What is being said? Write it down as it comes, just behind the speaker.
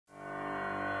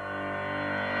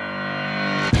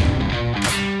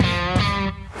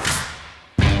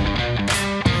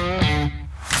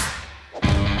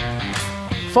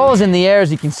Fall is in the air,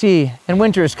 as you can see, and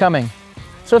winter is coming.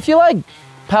 So if you like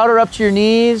powder up to your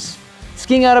knees,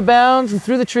 skiing out of bounds and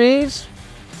through the trees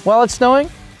while it's snowing,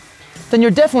 then you're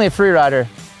definitely a free rider,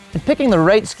 and picking the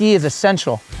right ski is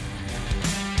essential.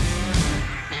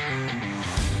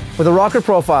 With a rocker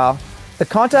profile, the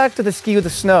contact of the ski with the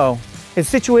snow is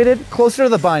situated closer to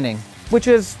the binding, which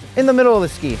is in the middle of the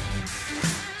ski.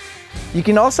 You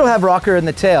can also have rocker in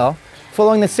the tail,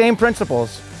 following the same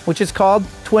principles, which is called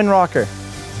twin rocker.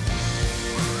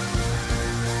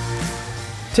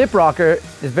 Tip rocker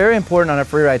is very important on a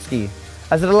freeride ski,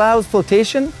 as it allows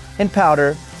flotation and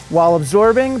powder while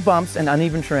absorbing bumps and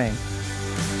uneven terrain.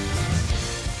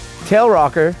 Tail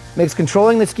rocker makes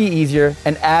controlling the ski easier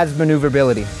and adds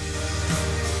maneuverability.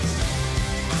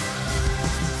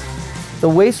 The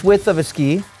waist width of a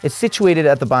ski is situated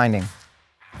at the binding.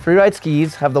 Freeride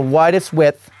skis have the widest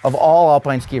width of all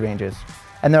alpine ski ranges,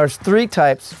 and there are 3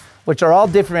 types which are all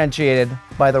differentiated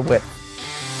by their width.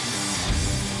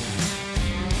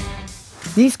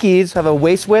 These skis have a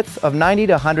waist width of 90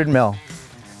 to 100 mil.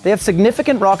 They have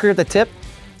significant rocker at the tip,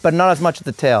 but not as much at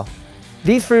the tail.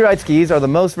 These freeride skis are the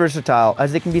most versatile,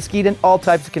 as they can be skied in all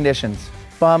types of conditions: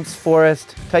 bumps,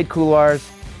 forest, tight couloirs,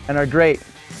 and are great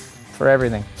for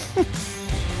everything.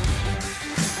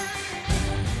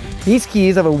 These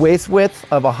skis have a waist width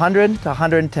of 100 to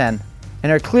 110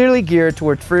 and are clearly geared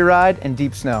towards freeride and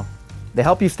deep snow. They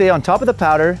help you stay on top of the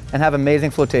powder and have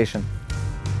amazing flotation.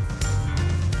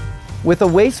 With a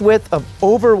waist width of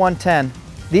over 110,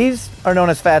 these are known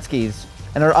as fat skis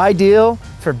and are ideal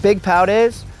for big pow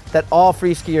days that all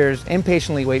free skiers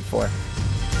impatiently wait for.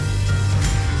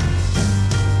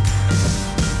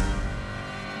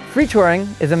 Free touring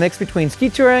is a mix between ski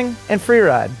touring and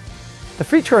freeride. The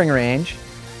free touring range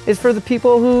is for the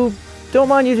people who don't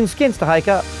mind using skins to hike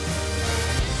up.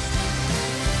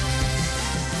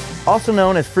 Also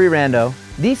known as free rando,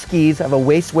 these skis have a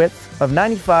waist width of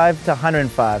 95 to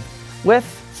 105 with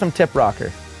some tip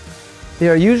rocker. They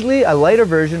are usually a lighter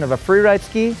version of a freeride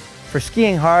ski for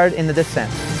skiing hard in the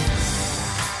descent.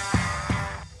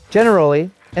 Generally,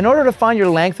 in order to find your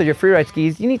length of your freeride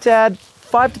skis, you need to add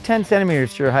 5 to 10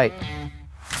 centimeters to your height.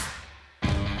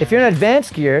 If you're an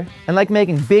advanced skier and like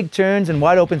making big turns in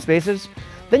wide open spaces,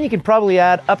 then you can probably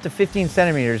add up to 15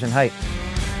 centimeters in height.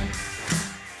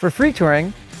 For free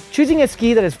touring, choosing a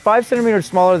ski that is 5 centimeters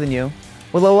smaller than you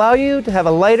will allow you to have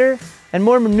a lighter and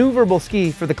more maneuverable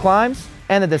ski for the climbs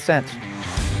and the descents.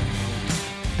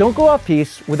 Don't go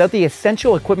off-piste without the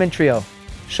essential equipment trio: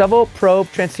 shovel, probe,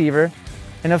 transceiver,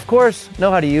 and of course, know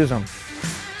how to use them.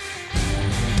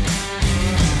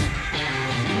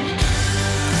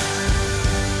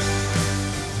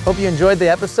 Hope you enjoyed the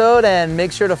episode, and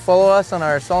make sure to follow us on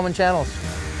our Salomon channels.